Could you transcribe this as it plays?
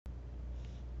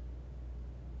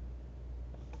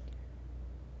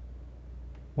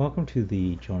Welcome to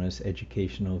the Jonas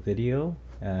educational video,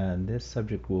 and this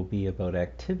subject will be about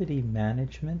activity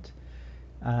management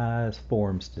as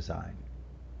forms design.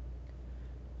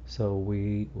 So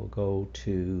we will go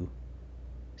to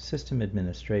System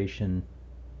Administration,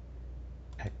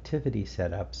 Activity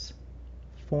Setups,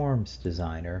 Forms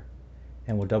Designer,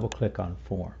 and we'll double click on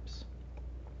Forms.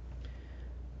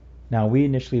 Now we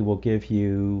initially will give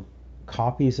you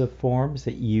copies of forms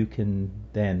that you can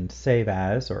then save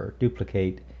as or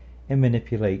duplicate and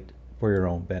manipulate for your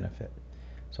own benefit.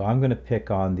 So I'm going to pick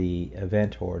on the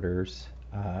event orders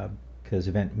because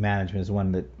event management is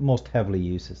one that most heavily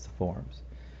uses the forms.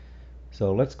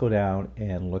 So let's go down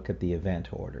and look at the event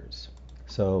orders.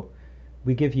 So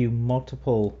we give you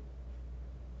multiple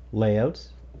layouts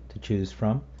to choose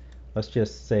from. Let's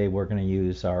just say we're going to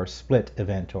use our split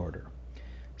event order.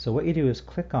 So what you do is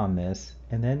click on this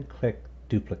and then click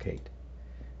duplicate,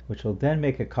 which will then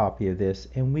make a copy of this,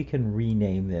 and we can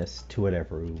rename this to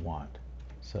whatever we want.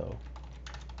 So,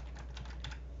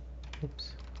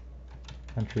 oops,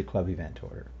 Country Club event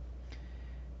order.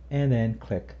 And then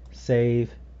click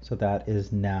save, so that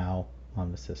is now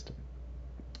on the system.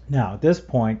 Now at this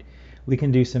point we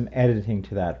can do some editing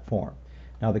to that form.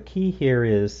 Now the key here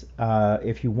is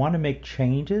if you want to make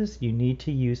changes, you need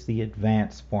to use the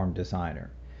advanced form designer.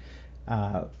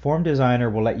 Form designer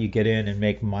will let you get in and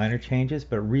make minor changes,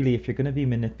 but really if you're going to be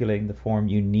manipulating the form,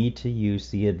 you need to use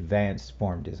the advanced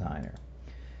form designer.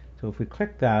 So if we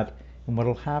click that, and what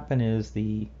will happen is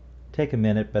take a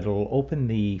minute, but it'll open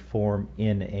the form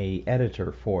in a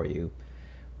editor for you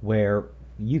where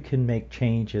you can make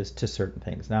changes to certain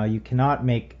things. Now you cannot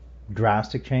make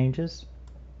drastic changes.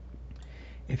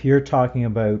 If you're talking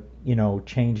about,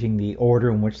 changing the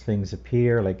order in which things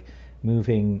appear, like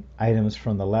moving items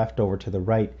from the left over to the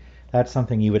right, that's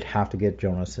something you would have to get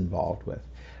Jonas involved with.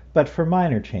 But for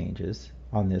minor changes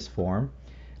on this form,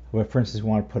 where for instance we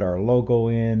want to put our logo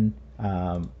in,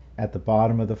 at the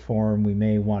bottom of the form we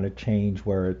may want to change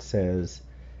where it says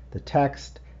the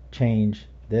text, change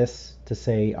this to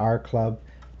say our club,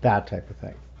 that type of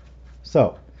thing.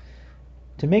 So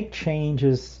to make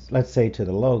changes, let's say to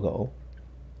the logo,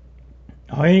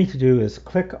 all you need to do is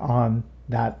click on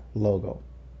that logo.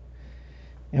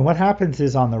 And what happens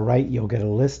is on the right you'll get a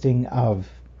listing of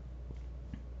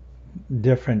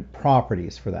different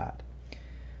properties for that.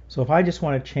 So if I just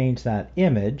want to change that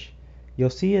image, you'll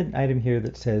see an item here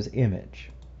that says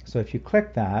image. So if you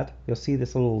click that, you'll see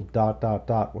this little dot dot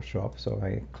dot will show up. So if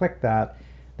I click that,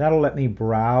 that'll let me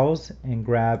browse and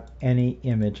grab any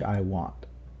image I want.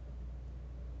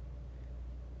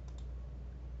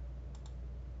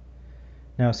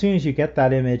 Now as soon as you get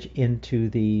that image into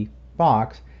the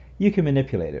box, you can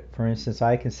manipulate it. For instance,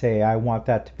 I can say I want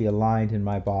that to be aligned in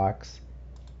my box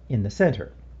in the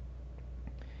center.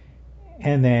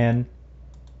 And then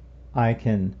I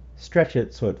can stretch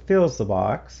it so it fills the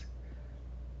box,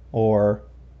 or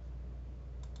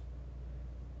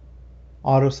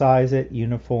auto size it,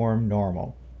 uniform,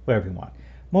 normal, whatever you want.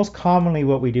 Most commonly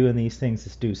what we do in these things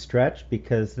is do stretch,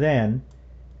 because then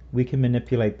we can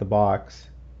manipulate the box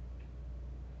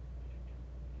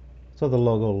so the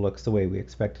logo looks the way we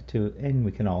expect it to, and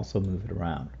we can also move it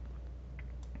around.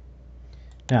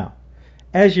 Now,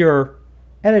 as you're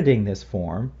editing this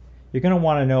form, you're going to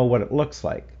want to know what it looks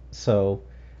like. So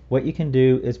what you can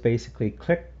do is basically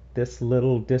click this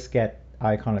little diskette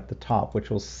icon at the top,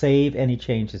 which will save any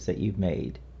changes that you've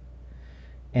made.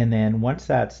 And then once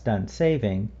that's done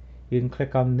saving, you can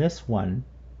click on this one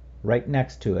right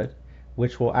next to it,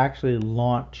 which will actually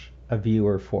launch a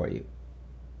viewer for you.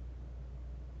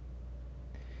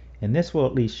 And this will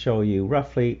at least show you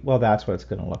roughly, well, that's what it's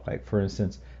going to look like. For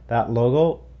instance, that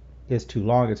logo is too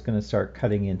long. It's going to start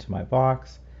cutting into my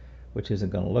box, which isn't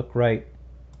going to look right.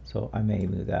 So I may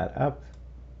move that up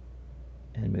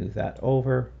and move that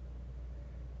over.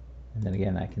 And then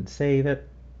again, I can save it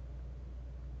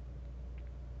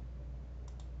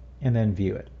and then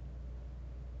view it.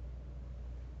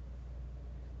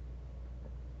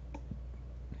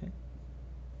 Okay.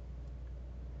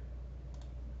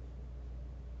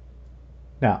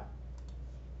 Now,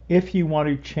 if you want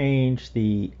to change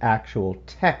the actual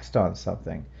text on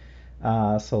something,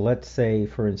 so let's say,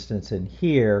 for instance, in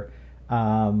here,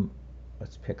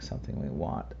 let's pick something we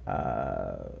want.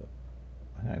 I'm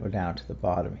going to go down to the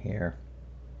bottom here.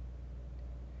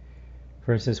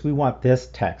 For instance, we want this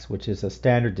text, which is a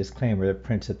standard disclaimer that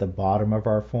prints at the bottom of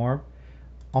our form.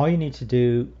 All you need to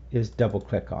do is double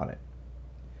click on it.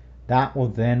 That will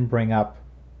then bring up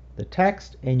the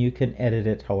text, and you can edit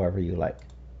it however you like.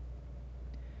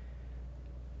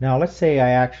 Now let's say I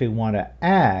actually want to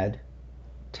add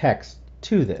text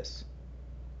to this.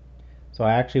 So So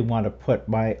I actually want to put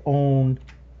my own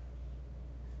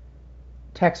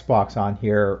text box on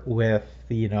here with,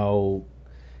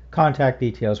 contact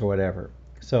details or whatever.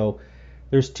 So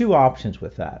there's two options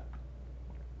with that.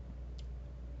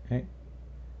 Okay.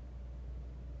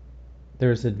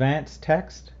 There's advanced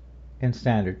text and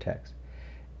standard text.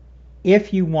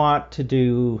 If you want to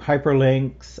do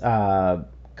hyperlinks,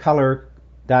 color,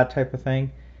 that type of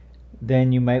thing,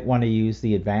 then you might want to use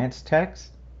the advanced text.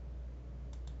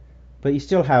 But you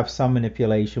still have some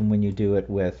manipulation when you do it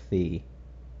with the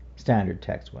standard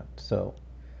text one. So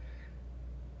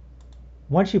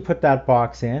once you put that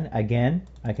box in, again,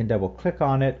 I can double click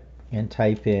on it and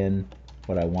type in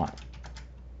what I want.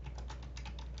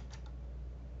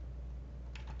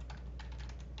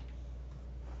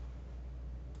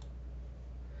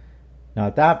 Now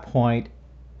at that point,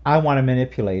 I want to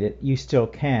manipulate it. You still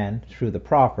can through the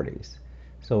properties.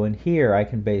 So in here, I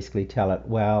can basically tell it,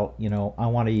 well, I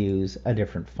want to use a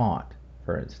different font,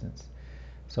 for instance.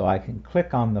 So I can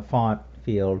click on the font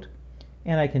field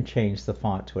and I can change the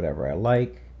font to whatever I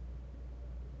like.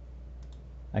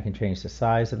 I can change the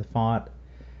size of the font.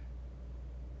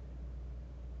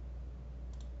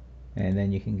 And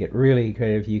then you can get really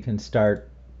creative. You can start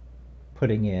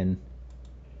putting in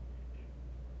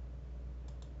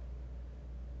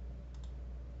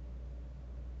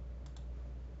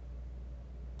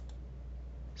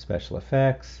special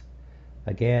effects.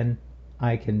 Again,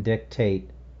 I can dictate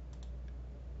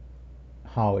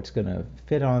how it's going to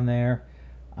fit on there.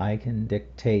 I can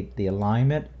dictate the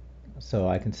alignment. So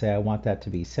I can say I want that to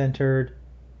be centered.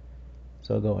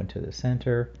 So I'll go into the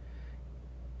center.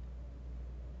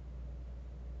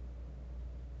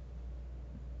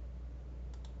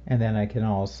 And then I can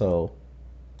also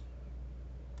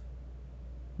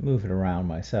move it around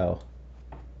myself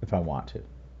if I want to.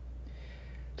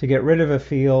 To get rid of a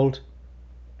field,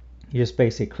 you just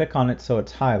basically click on it so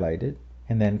it's highlighted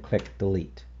and then click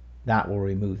delete. That will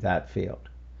remove that field.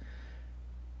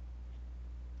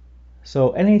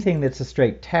 So anything that's a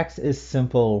straight text is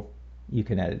simple. You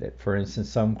can edit it. For instance,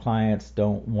 some clients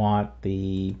don't want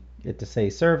it to say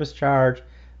service charge.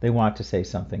 They want to say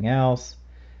something else.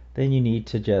 Then you need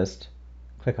to just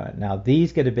click on it. Now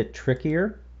these get a bit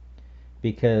trickier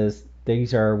because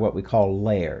these are what we call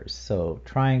layers. So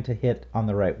trying to hit on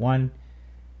the right one,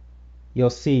 you'll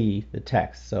see the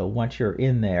text. So once you're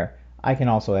in there, I can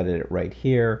also edit it right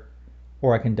here,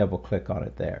 or I can double click on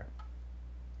it there.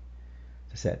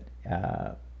 As I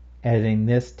said, editing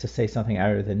this to say something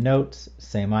other than notes,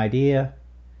 same idea.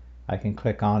 I can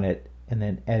click on it and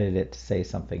then edit it to say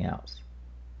something else.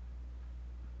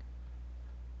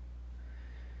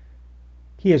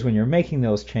 Key is when you're making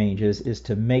those changes is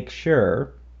to make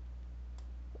sure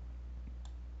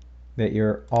that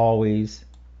you're always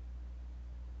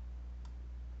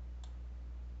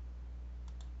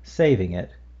saving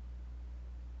it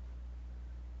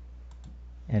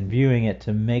and viewing it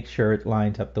to make sure it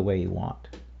lines up the way you want.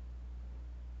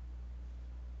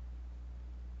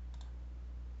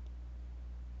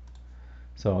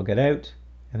 So I'll get out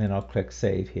and then I'll click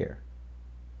save here.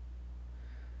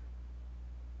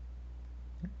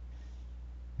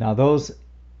 Now those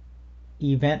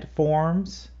event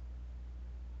forms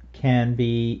can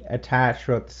be attached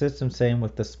throughout the system, same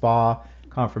with the spa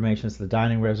confirmations, the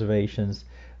dining reservations.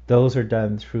 Those are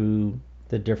done through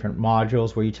the different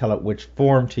modules where you tell it which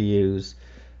form to use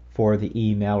for the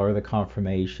email or the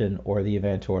confirmation or the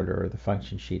event order or the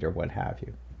function sheet or what have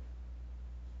you.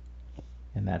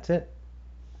 And that's it.